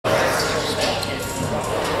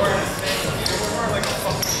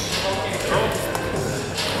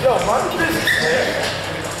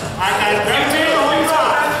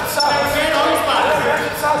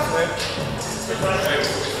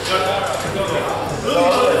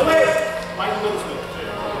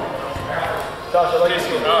Josh, I like this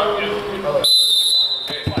one.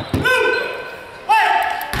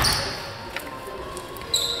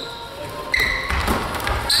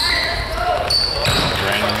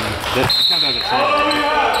 This comes out of trouble.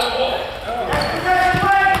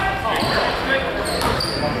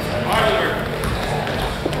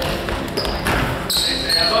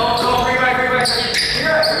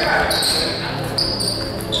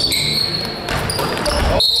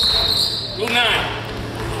 Rule 9.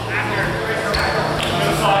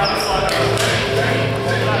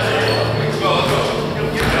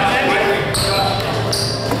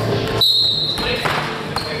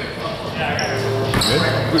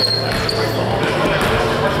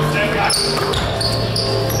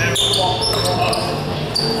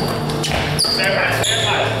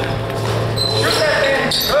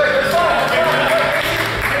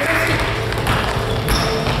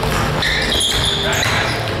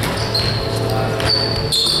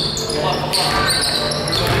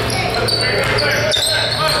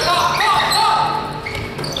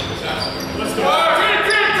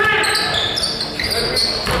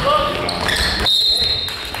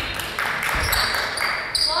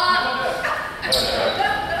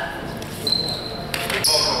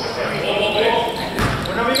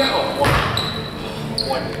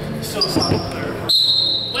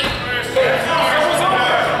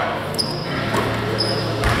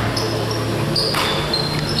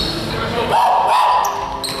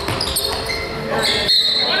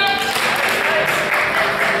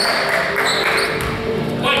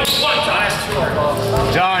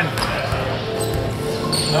 John.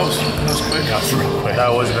 That was quick. That was real quick.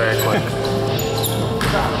 That was very quick.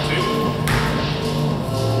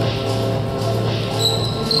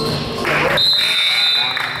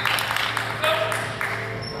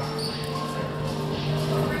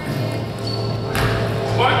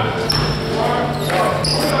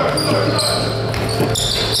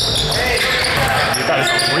 You got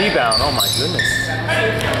a rebound. Oh my goodness.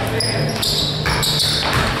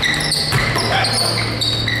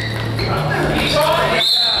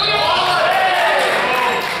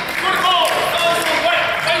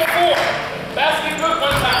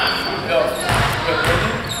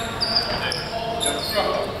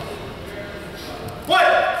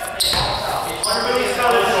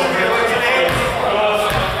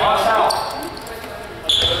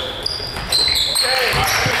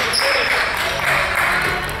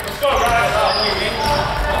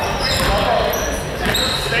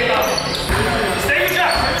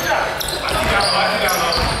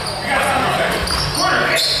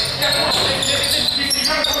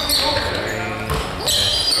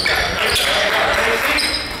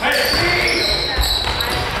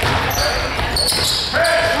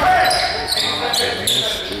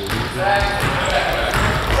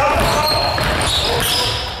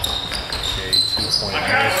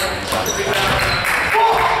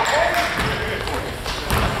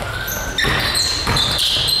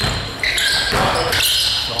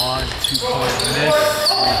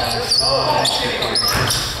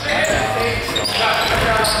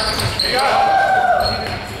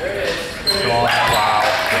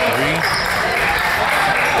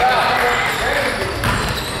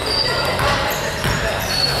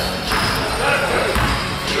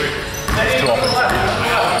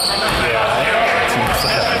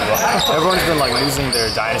 Everyone's been like losing their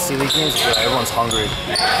Dynasty League games, but everyone's hungry.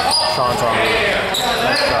 Sean's hungry.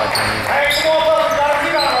 Nice job, Kenny. Hey, come on, fellas, you gotta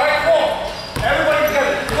rebound, all right? Come on. Everybody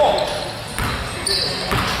together, come on.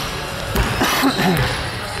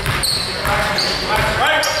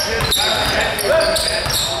 Right?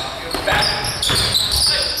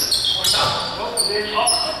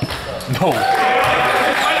 No.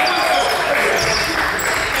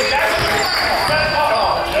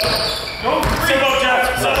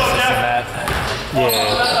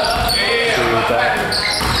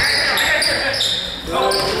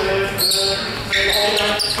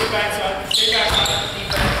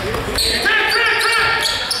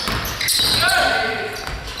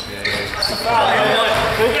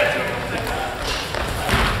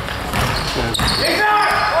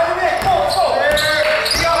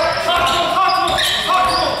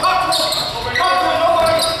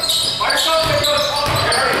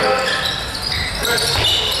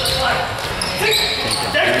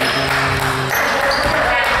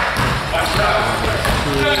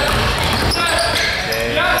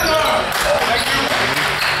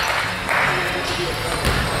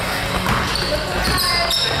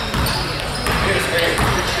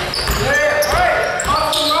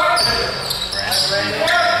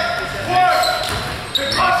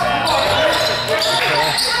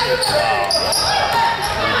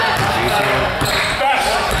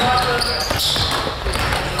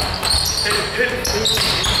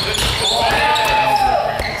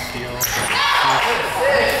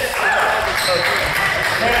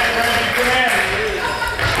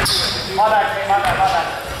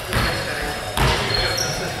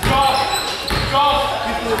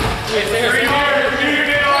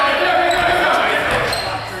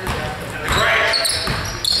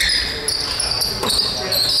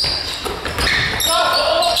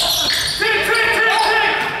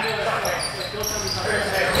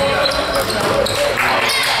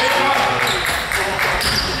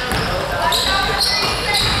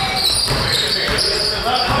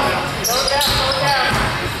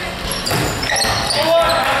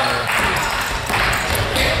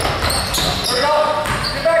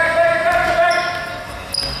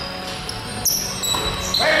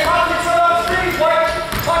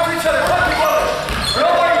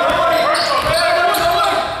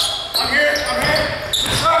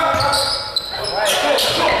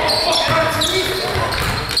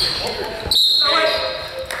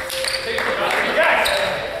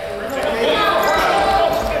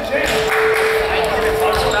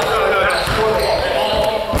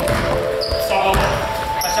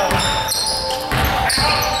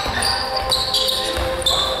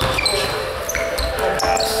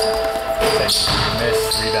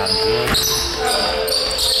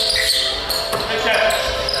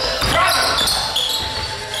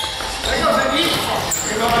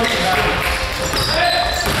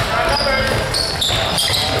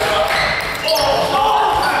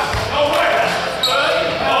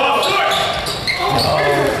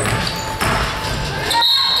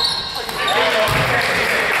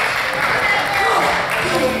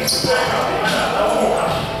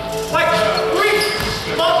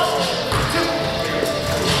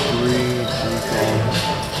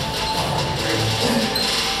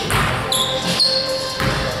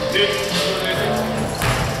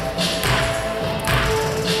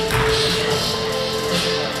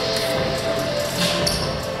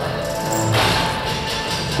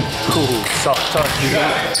 Soft touch. Need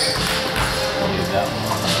that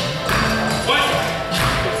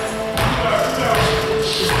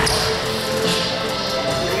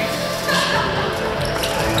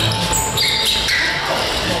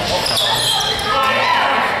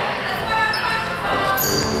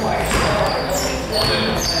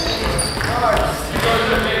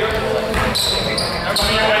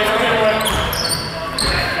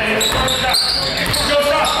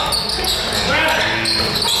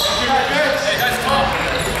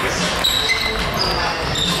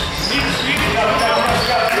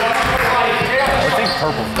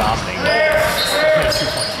Purple dominating.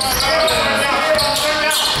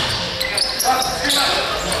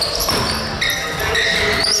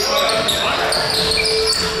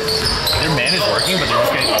 Their man is working, but they're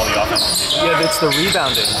just getting all the offense. Yeah, it's the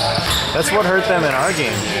rebounding. That's what hurt them in our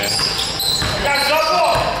game. Yeah.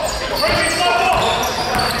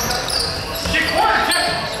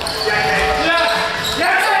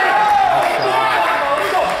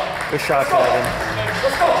 Good shot, Kevin.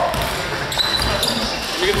 Let's go.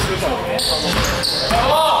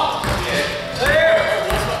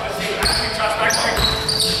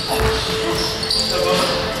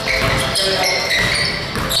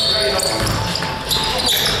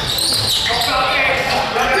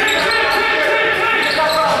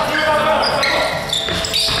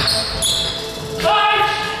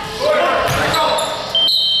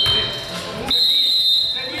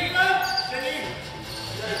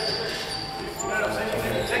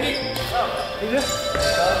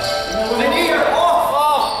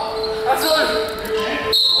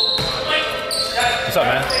 What's up,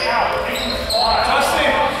 man?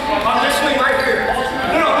 On this wing right here.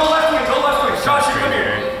 No, go left wing, Josh, you come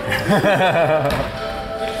here.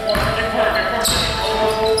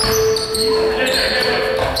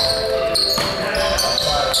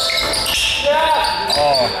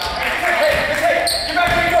 Oh. Hey, get back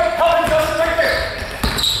here, go. Help him, Justin, right there.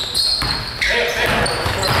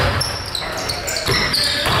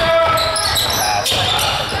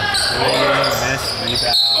 Miss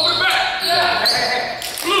rebound. Over the back.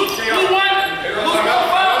 Blue one.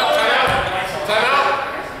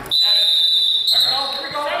 Time out. Here we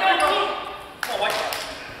go. Come on, White.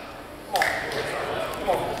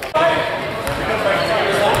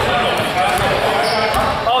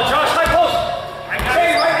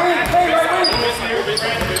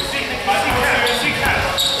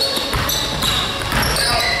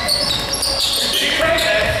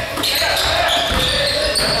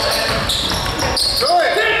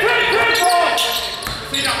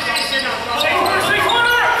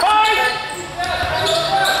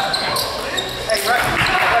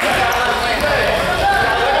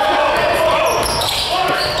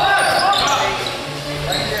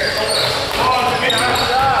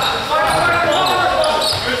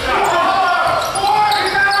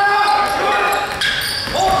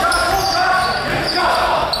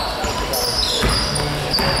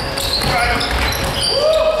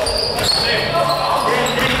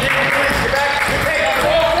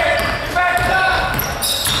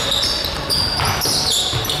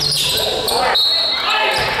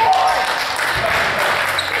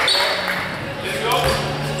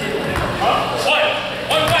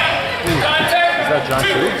 that John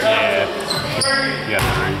Shu? Yeah,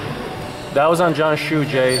 3. That was on John Shu,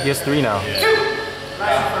 Jay. He has 3 now.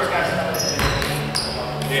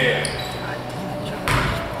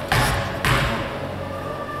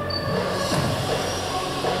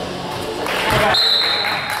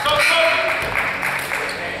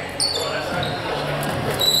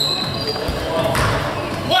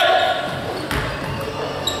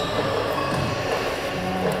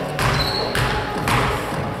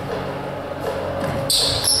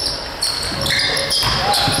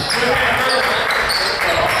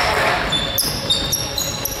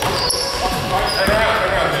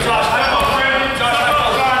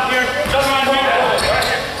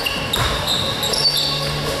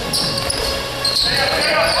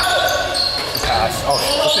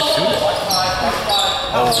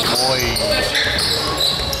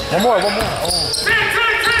 One more. Oh.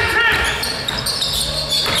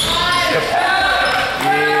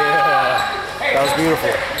 Yeah, that was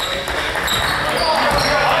beautiful.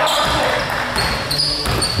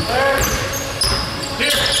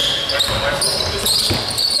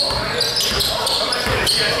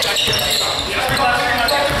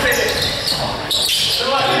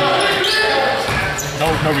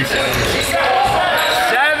 No reset.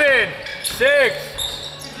 7, 6.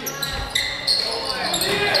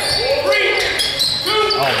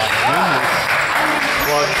 Oh my goodness.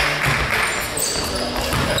 What?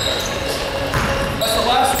 That's the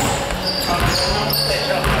last one.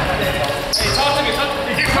 Hey, talk to me.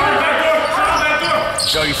 Keep coming back door.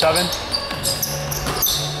 Joe, you 7?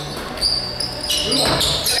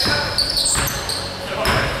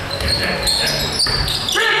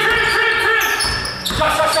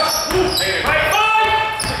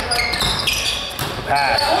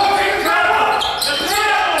 Pass.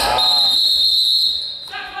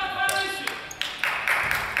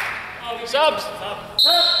 Subs.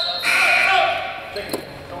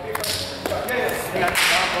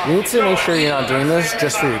 You need to make sure you're not doing this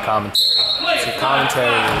just for your commentary. So your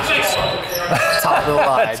commentary is just top of the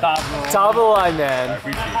line. Top of the line, man.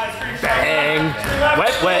 Bang.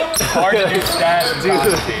 Wet. Hard to do stats.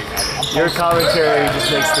 Dude, your commentary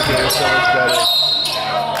just makes the game so much better.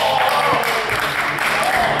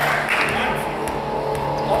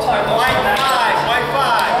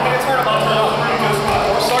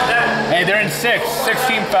 Hey, they're in 6.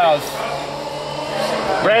 16 fouls.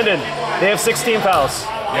 Brandon, they have 16 fouls.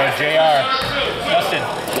 Yo, JR. Justin.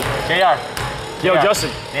 JR. Yo, Yeah.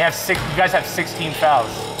 Justin. They have 6. You guys have 16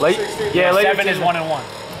 fouls. Late? Yeah, later. 7 is 1 and 1.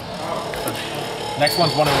 Next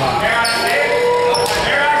one's 1 and 1.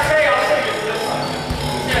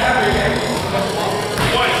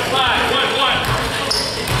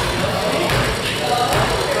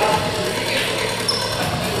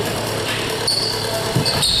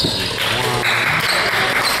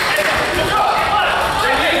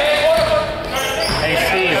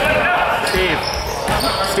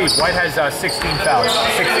 Steve, White has 16 fouls.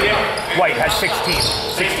 16. White has 16.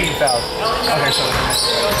 16 fouls. Okay, so.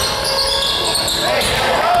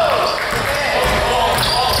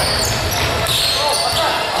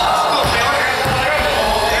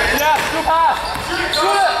 Yes, good pass.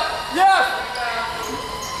 Shoot it. Yes.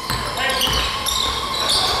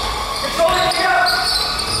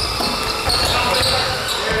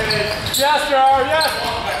 Yes, Gerard. Yes.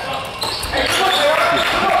 Hey, come on, Gerard.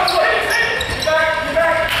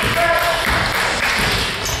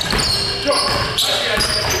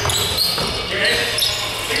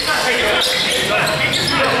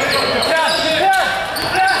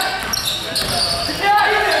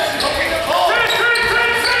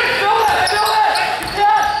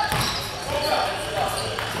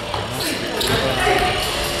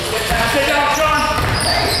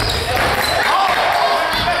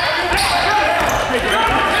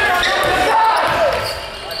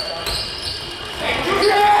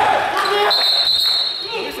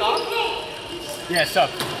 Yeah, sub.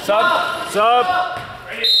 Sub.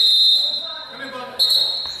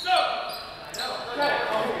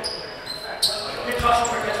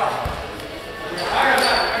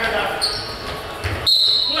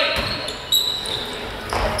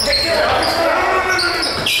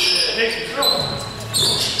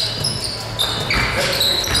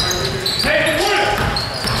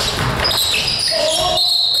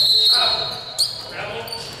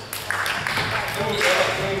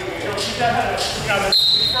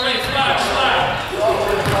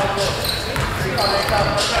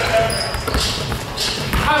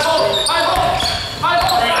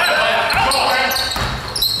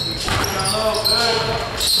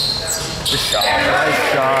 shot.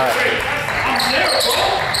 Nice shot.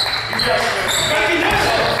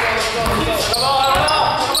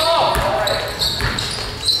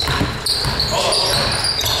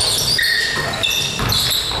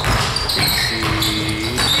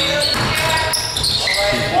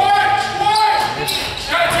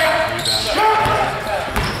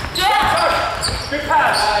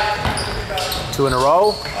 2 in a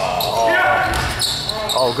row.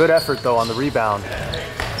 Oh, good effort though on the rebound.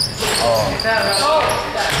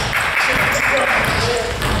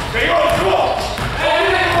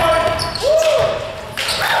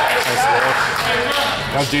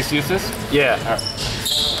 That was JC assist? Yeah.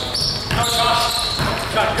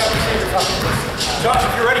 Josh,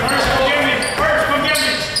 if you're ready, first, come get me. First, come get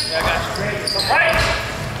me. Yeah, I got you. Right.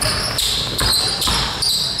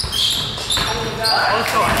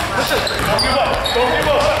 Don't give up. Don't give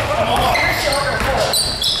up.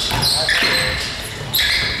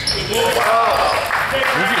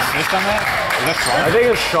 Who's the assist on that? Is that Sean? I think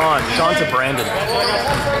it's Sean. Sean to Brandon.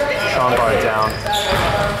 Sean brought it down.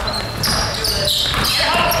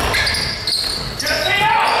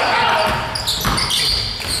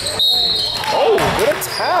 Oh, good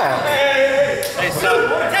attack.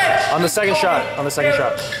 On the second shot. On the second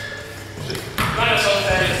shot.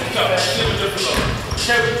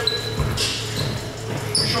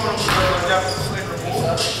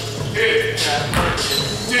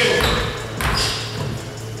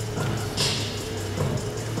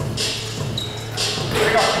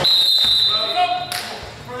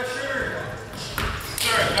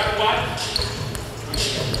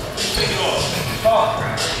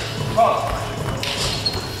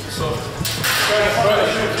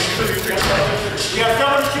 We have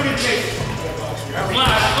someone shooting me.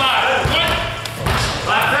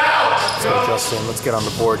 Let's go, Justin. Let's get on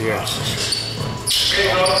the board here.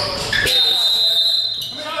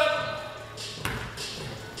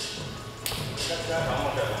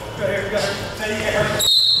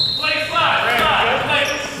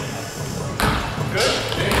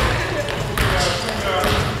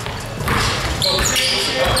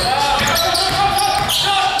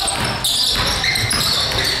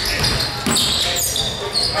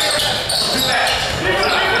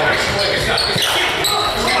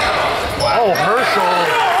 Oh, Herschel,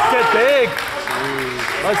 get big.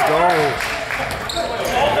 Let's go.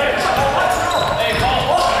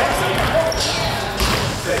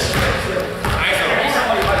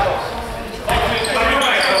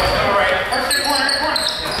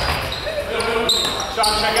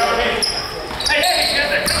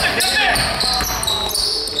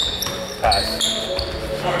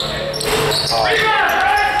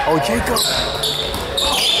 Oh, Jacob.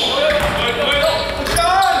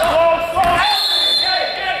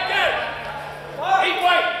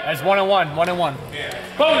 That's 1-1. 1-1.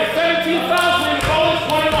 Bonus 17,000. Bonus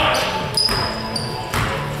 21.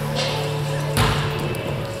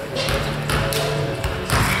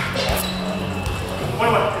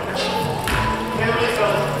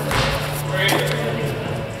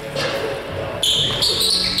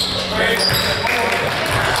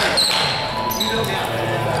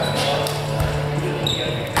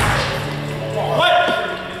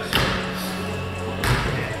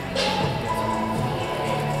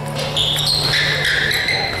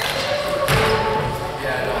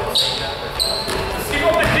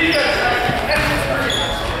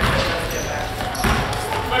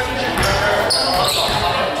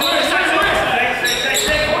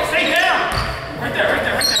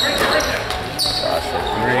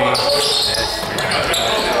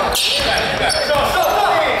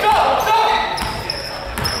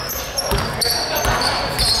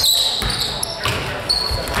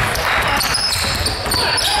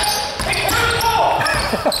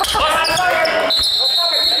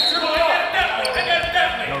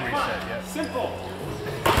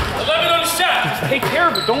 Take care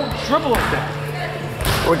of it. Don't dribble like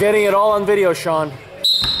that. We're getting it all on video, Sean.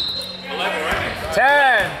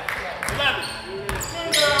 10.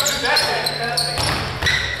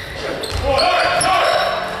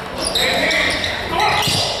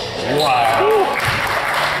 11. Wow.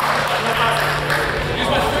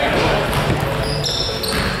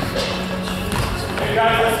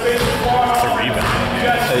 It's a rebound.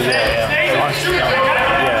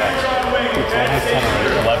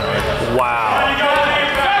 Wow.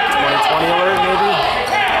 2020 alert, maybe?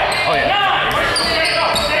 Oh, yeah.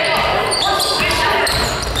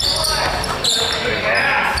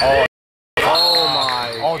 Oh my.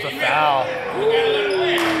 Oh, it's a foul.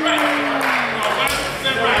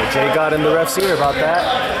 Jay got in the ref's ear about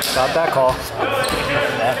that call.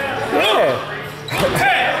 Yeah.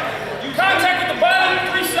 Hey, you contact with the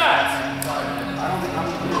bottom 3 shots.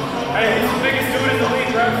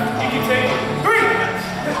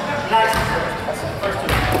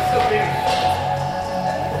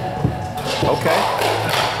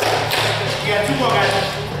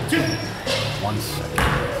 1 second.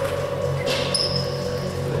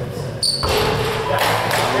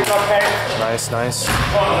 Nice, nice.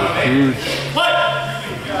 Huge. What?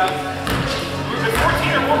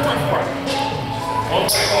 14 or 1.4?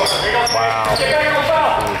 Wow. Get back on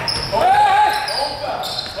foul.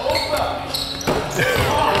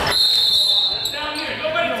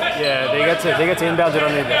 Yeah, they get to inbound it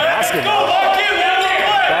under the basket now.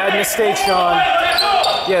 Bad mistake, Sean.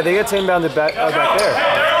 Yeah, they get to inbound it back there.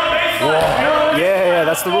 Whoa. Yeah,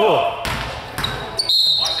 that's the rule.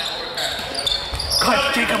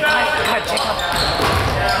 Cut, Jacob, cut, Jacob.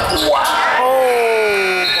 Wow.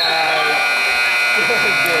 Oh, my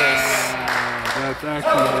goodness. That's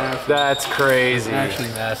actually massive. That's crazy. Actually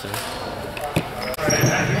massive.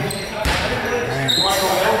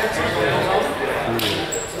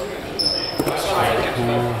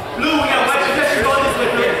 Blue, we got white possession. Go this way,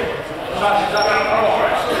 Blue.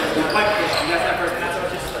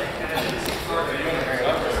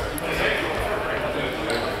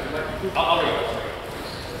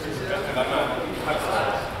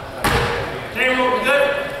 Hey, we good?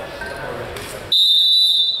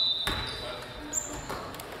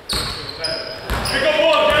 Pick up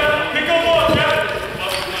ball, Jeff. Pick up ball, Jeff.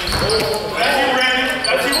 That's you, Brandon.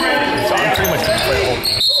 That's you, Brandon. So I'm pretty much gonna play a whole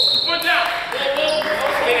game. Put down.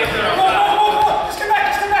 Just come back,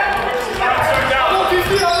 just come back. Start down. I love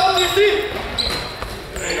DC, I love DC.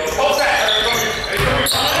 Post that.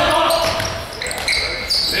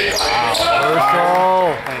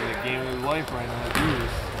 Herschel. Playing the game of his life right now.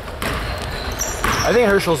 Jesus. I think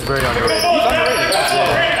Herschel's very underrated. He's underrated.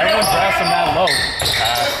 Everyone's drafting that low.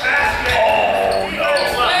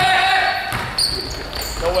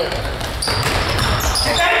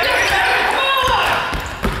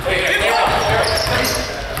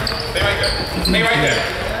 Stay right there.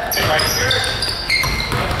 Stay right there.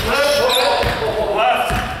 Left.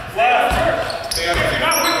 Stay up there.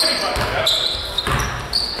 Not with anybody.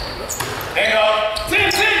 Hang up. Ten.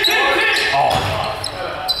 Oh.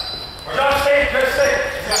 John, stay.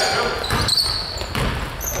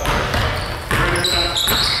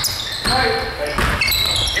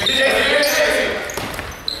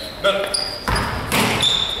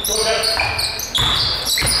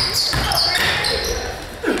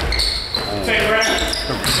 Take Brandon.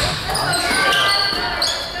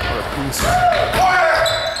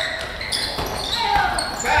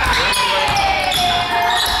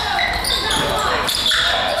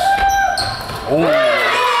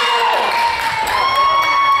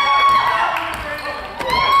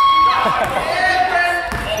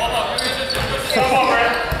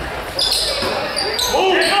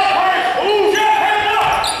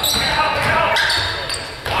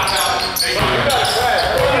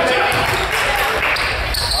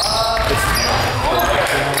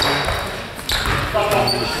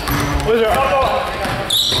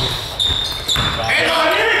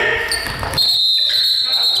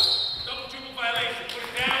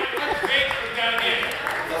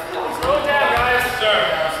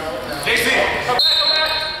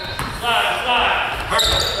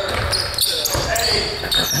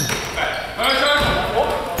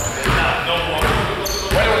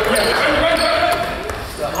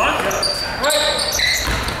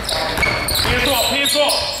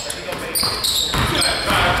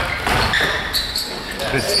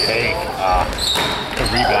 Good take. The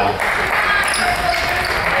rebound.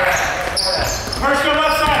 First go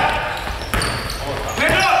left side.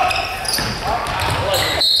 Pick up.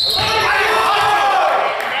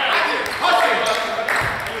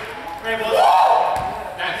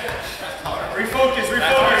 Refocus.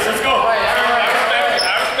 Let's go. I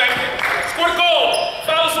respect it. Score goal.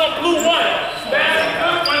 Fouls on blue 1.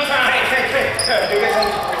 Bad. 1 time.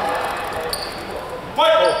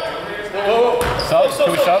 What? Sub? Can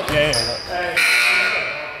we sub? Yeah.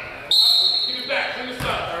 Give it back. Bring this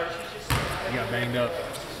up. He got banged up.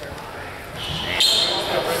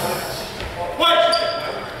 What?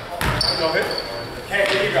 Hey,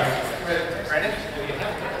 here you go. Brandon?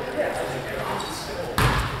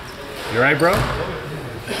 You alright, bro?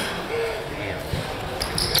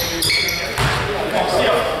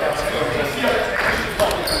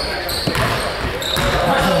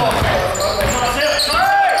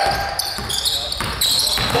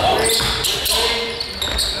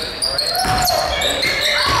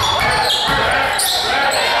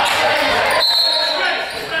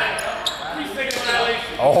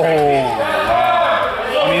 Oh, wow.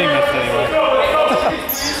 I mean, he missed anyway.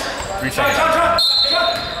 3 seconds.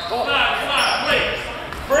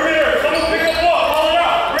 Perimeter. Someone pick up ball. Call it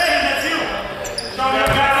out. Brandon, that's you. Sean, you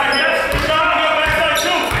got backside. Yes. Sean, you got backside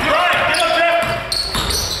too. You're right. Get up, Jeff.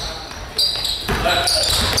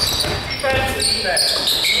 Defense.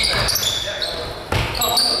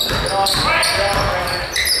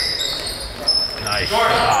 Nice.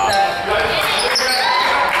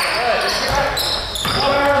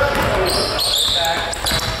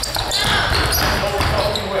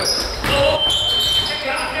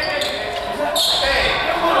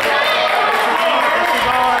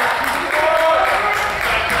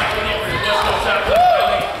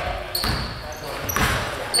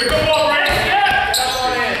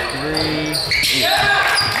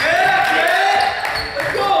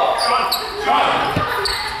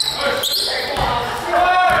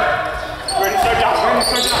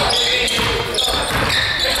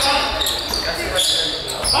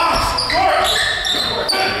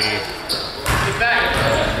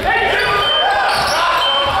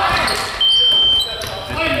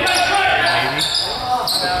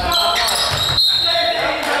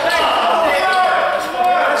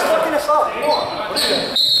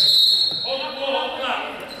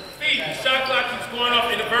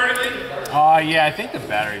 Yeah, I think the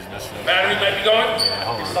battery's missing. Battery might be going? Yeah,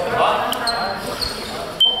 hold on.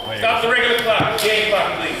 Stop the regular clock. Game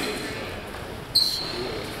clock, please.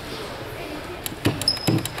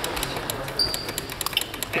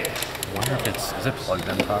 I wonder if is it plugged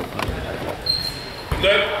in properly?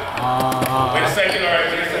 Good? Wait a second, all right,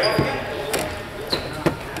 wait a second.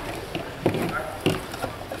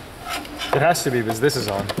 It has to be because this is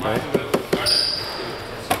on, right?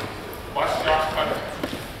 Watch Josh cut.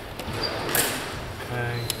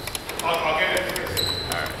 I'll get it.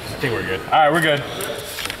 I think we're good. All right, we're good. I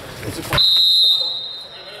just reset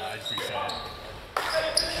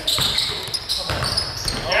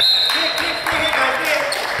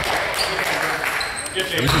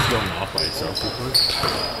it. It was just going off by itself. Hands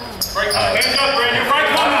up, Brandon. Right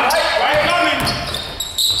coming. Right coming.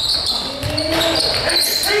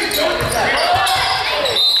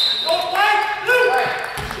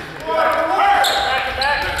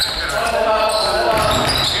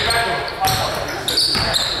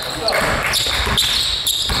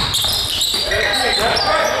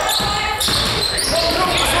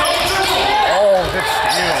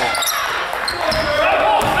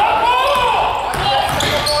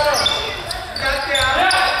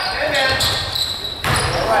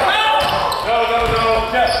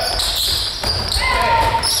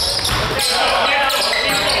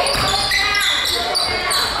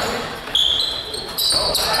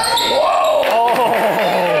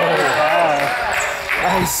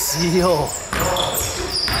 Seal.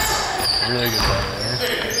 Really good ball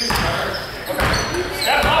there.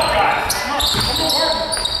 Step up, guys.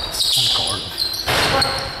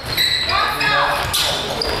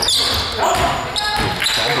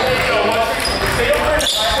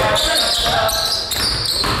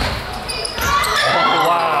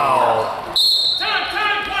 Wow. Time,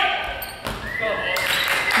 fight.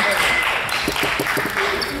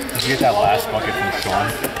 Did you get that last bucket from Sean?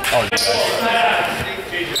 Oh, you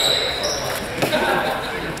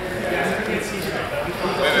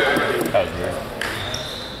That was weird.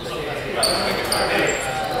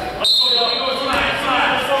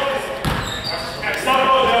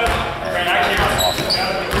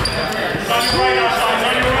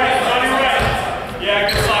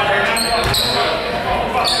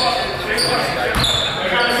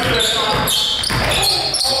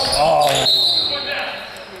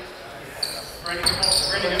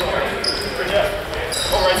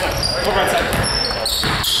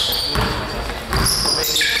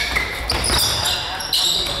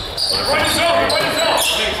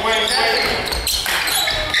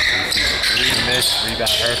 Rebound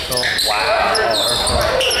Herschel. Wow.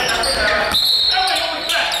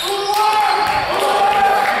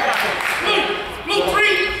 Blue 3.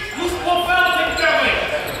 Loose ball foul. Take it that way.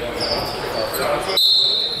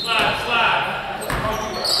 Slide.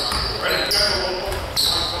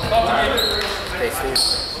 Hey, Steve.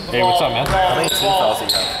 Hey, what's up, man? How many team fouls do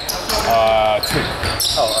you have? 2.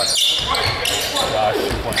 Oh, okay. Gosh, 2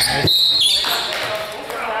 points.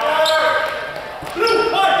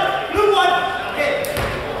 Blue one.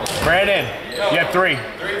 Brandon, you have 3.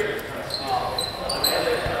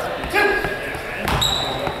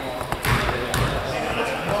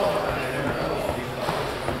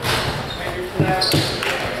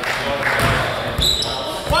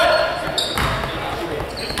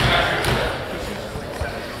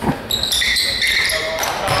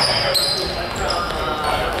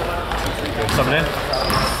 Something in?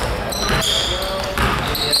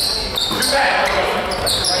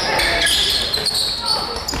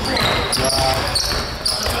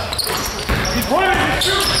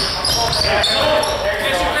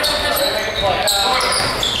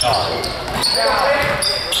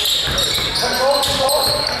 Oh.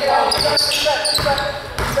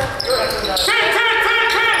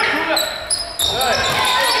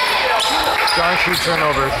 John shoot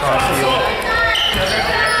turnover. Sean field.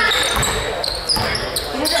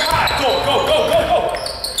 Go, go, go, go, go.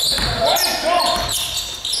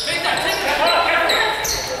 Take that, take that.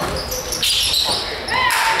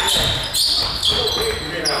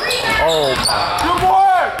 Oh my. Good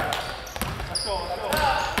work!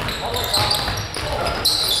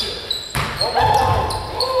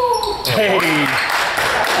 Hey.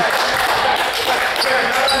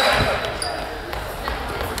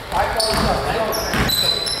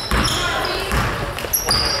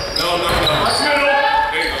 No. That's middle.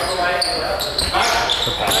 There you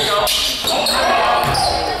go.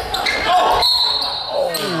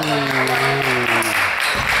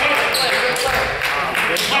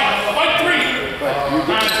 Fight three.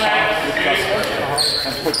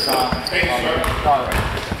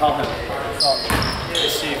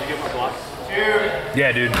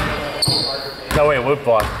 Yeah, dude. No, wait, what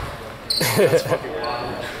block?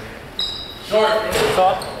 Short.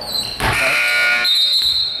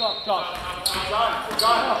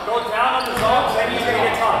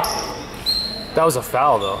 That was a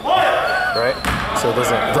foul though, right? So it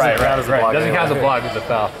doesn't count as a block. Doesn't count as a anyway. block, it's a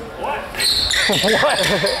foul.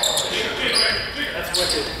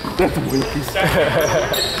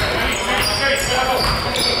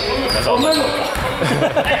 That's all.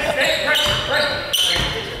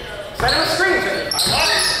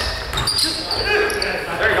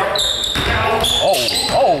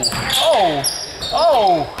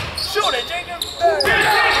 Oh! Shoot it, Jacob!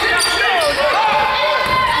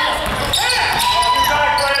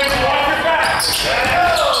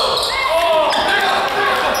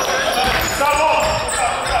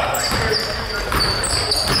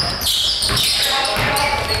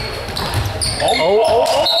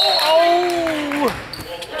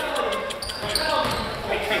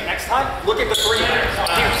 Next time, look at the three.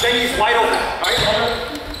 Then he's wide open. All right?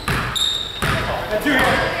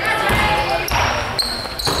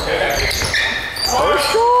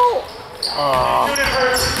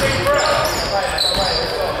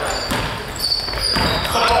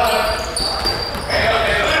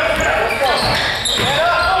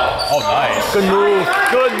 Oh, nice. Good move.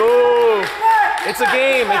 Good move. It's a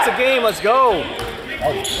game. It's a game. Let's go.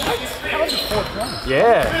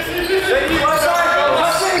 Yeah.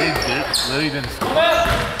 Literally didn't score.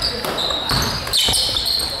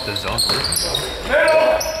 The zone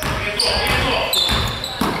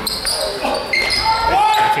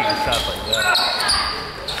take a shot like that.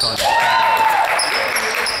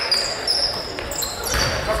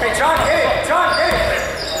 Okay, John, hit it. John, hit it.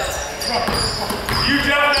 You,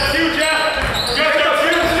 Jeff. That's you, Jeff. Jeff,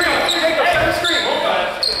 shoot the screen. Take the screen.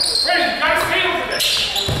 Ready, you got to stay over there.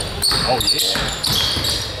 Oh,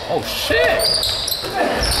 yeah. Oh, shit.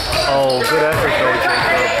 Oh, good effort though,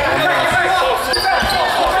 Jacob.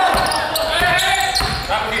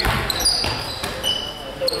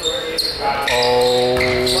 Oh.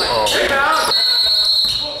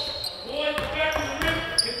 Boy, back to the rim.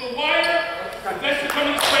 Hit the wire. That's the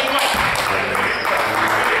coming straight right.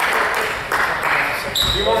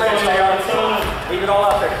 You won't make it, leave it all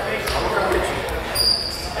out there. I'm going to get you.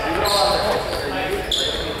 Leave it all out there.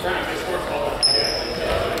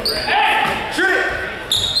 Hey! Shoot it!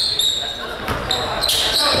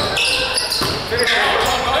 Finish it.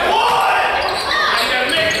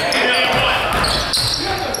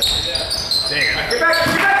 Get back!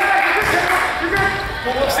 You're good!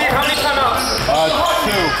 Steve, how many timeouts?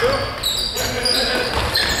 2.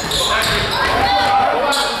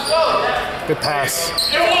 Good pass.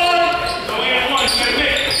 Get one. No, we have one. You gotta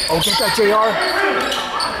make. Oh, get that, JR.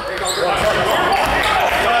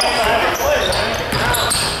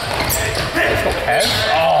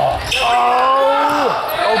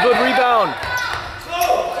 Oh, good rebound.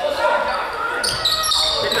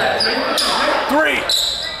 3.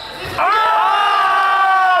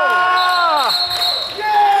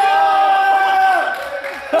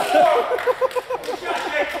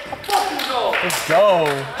 Let's go.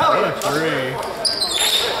 What a 3.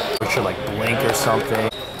 We should like blink or something.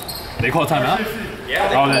 They call timeout? Yeah.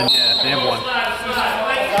 Oh, then yeah, they have one.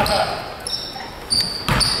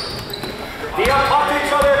 Dion, talk to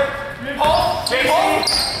each other.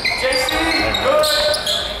 JC, good.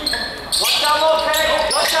 Watch out low, okay?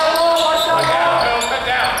 Watch out low, watch out low. Cut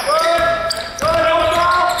down. Good. Don't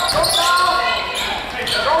foul. Don't foul.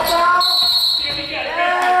 Don't foul. Yeah.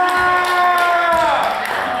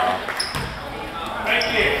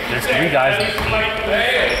 There's 3 guys.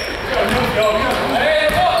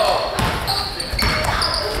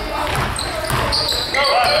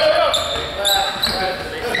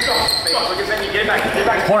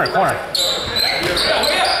 Corner.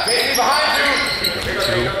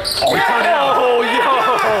 Oh, he turned it out. Oh,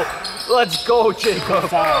 yo! Let's go, Jacob.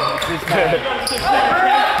 I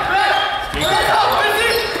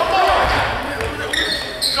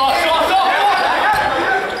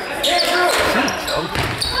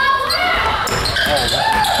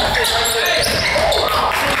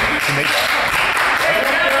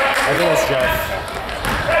think it's Jeff.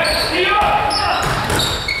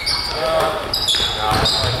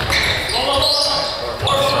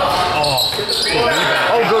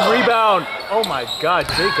 Oh, good rebound. Oh my God,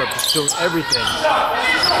 Jacob just doing everything.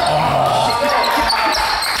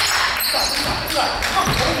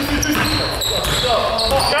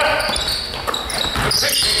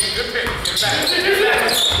 Good pick.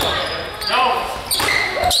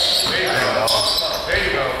 There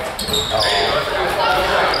you go.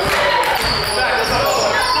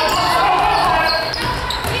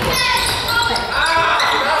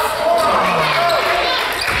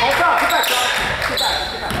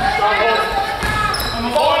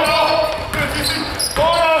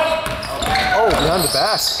 Oh, behind the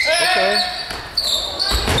basket. Okay.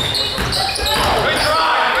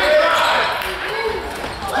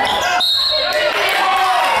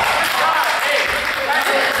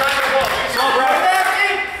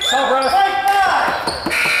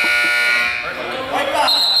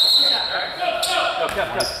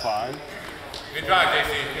 That's fine. Good drive,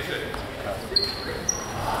 JC.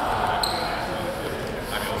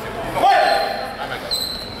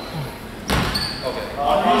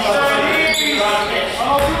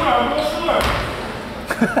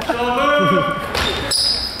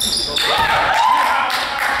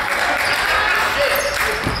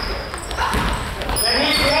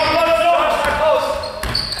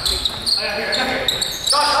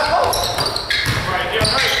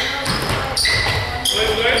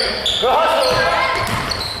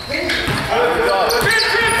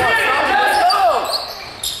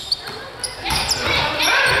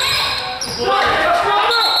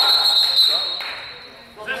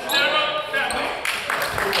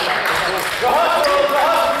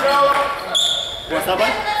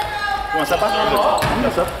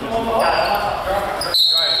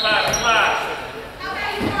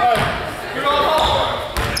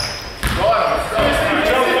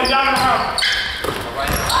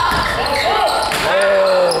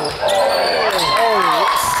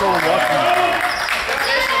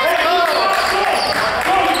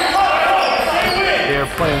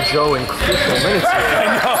 Playing Joe in crucial minutes here. I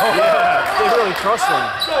know. Yeah, they really trust him.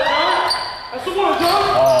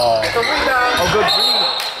 Oh. Oh, good read.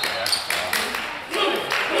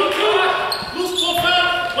 Loose full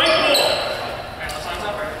foul, wait ball.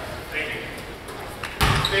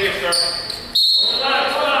 Stay here, sir.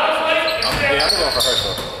 Yeah, I'm going for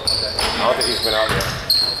Herschel. Okay. I don't think he's been out yet.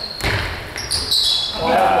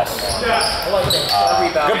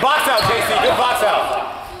 Good box out, JC. Good box out.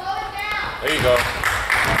 There you go.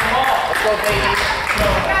 Let's go, baby.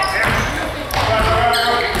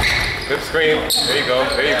 Good screen. There you go.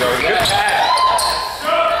 There you go. Good pass.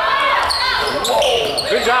 Whoa.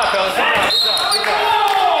 Good job, fellas.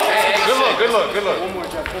 Good look. Good look. Good look. One more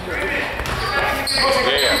job.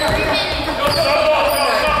 Yeah.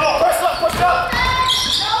 Push up. Push up.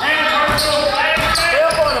 Stay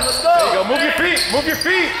up on him. Let's go. There you go. Move your feet. Move your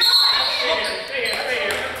feet.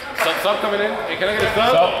 Sub coming in. Hey, can I get a sub?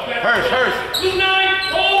 Hirsch. Blue 9,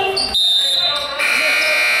 hold.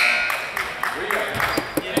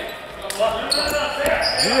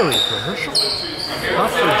 Really? For Herschel? Not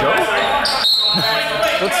for Joe?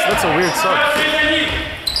 That's a weird sub.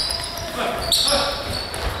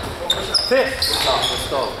 Fit. Let's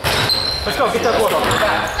go. Let's go. Get that ball.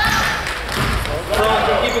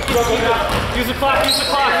 Keep it. Use the clock. Use the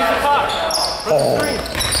clock.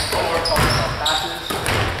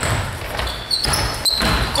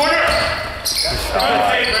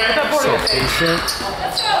 So patient.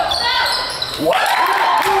 What?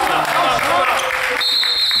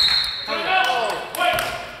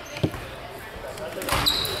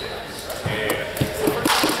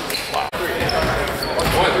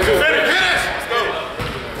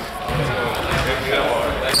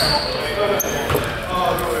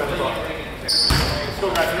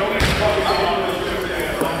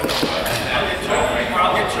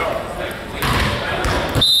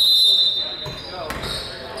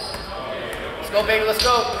 Let's go, baby. Let's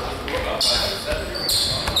go.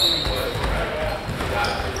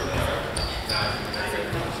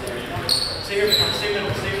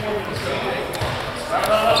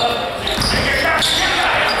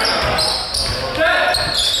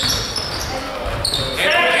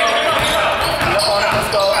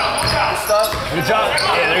 Good job.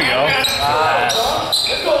 Yeah, we go.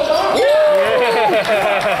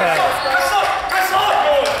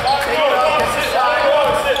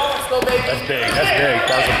 That's big. That's big.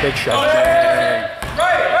 That was a big shot.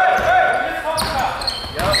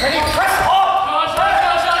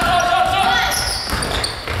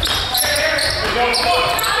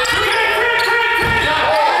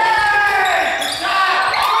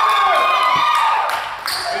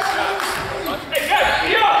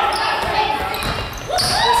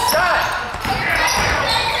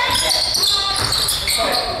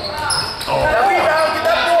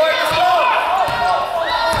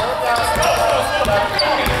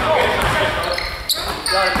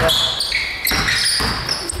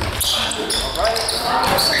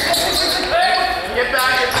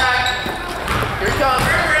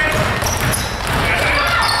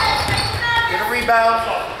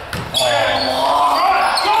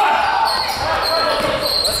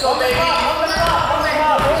 Let's go, baby.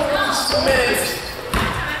 2 minutes.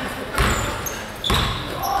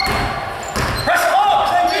 Press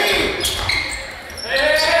up, baby.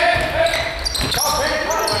 Hey.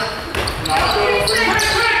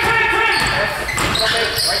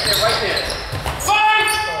 Right there.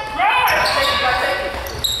 Fight! Right! Take it.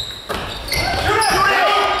 Shoot it!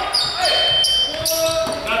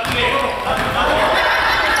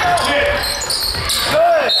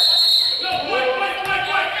 Good. No, wait.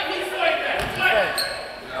 Who's like that?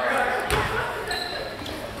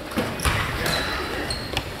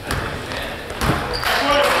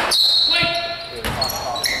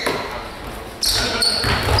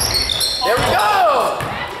 There we go.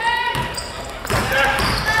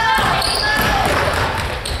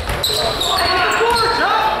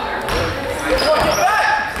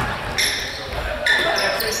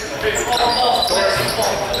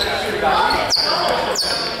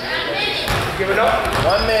 Give it up.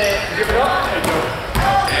 1 minute. Give it up.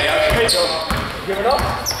 Give it up.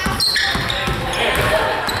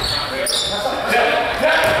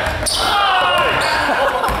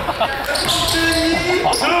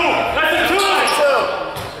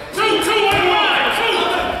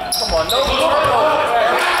 Come on, no turnover.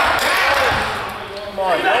 Come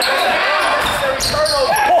on, no unnecessary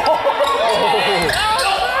turnover.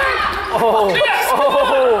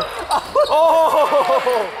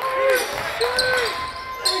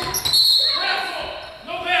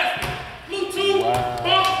 No basket. Blue 2.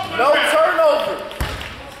 No turnover.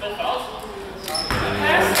 No fouls.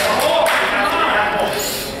 Here we go.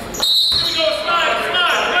 Slide.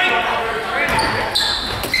 Right.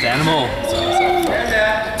 Animal.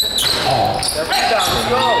 Let's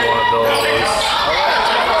go. One of those.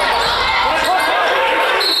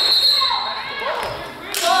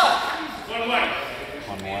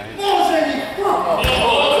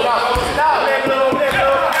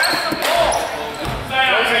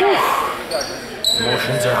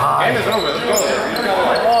 Emotions are high. Come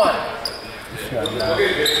on.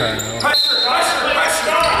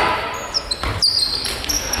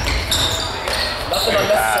 Nothing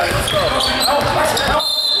unnecessary. Let's go.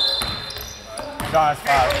 John's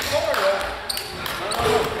foul.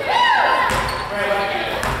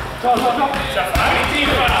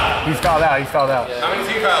 He's fouled out. How many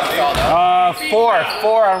team fouls?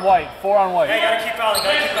 4 on White. 4 on White. Hey, gotta keep fouling.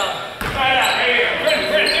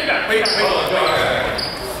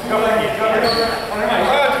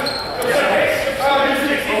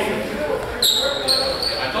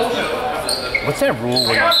 What's that rule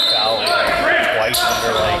when you foul twice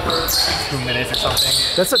under like 2 minutes or something?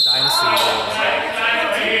 That's a dynasty rule.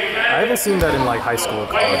 I haven't seen that in like high school or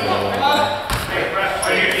college in a long time.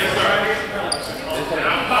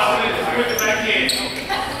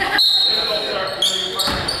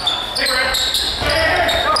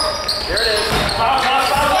 There it is.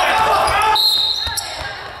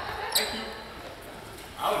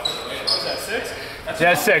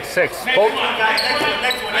 Yeah, 6. Both.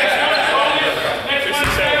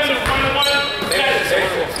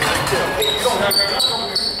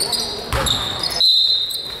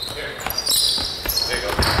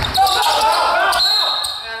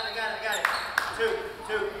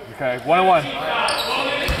 Okay, 1-on-1.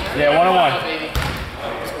 Yeah, 1-on-1.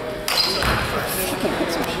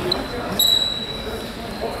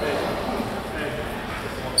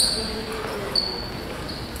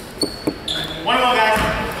 Guys.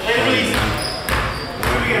 Hey, please.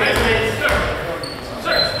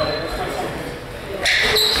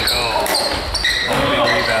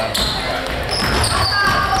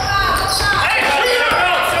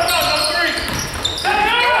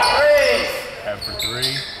 For 3.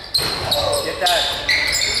 Get that.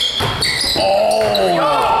 Oh,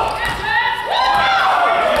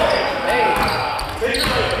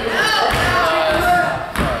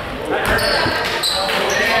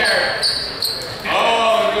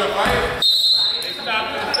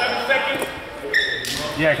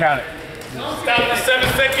 Yeah, count it. Stop for 7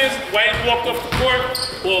 seconds. White walked off the court.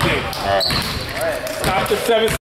 All game. All right. Stop for 7 seconds.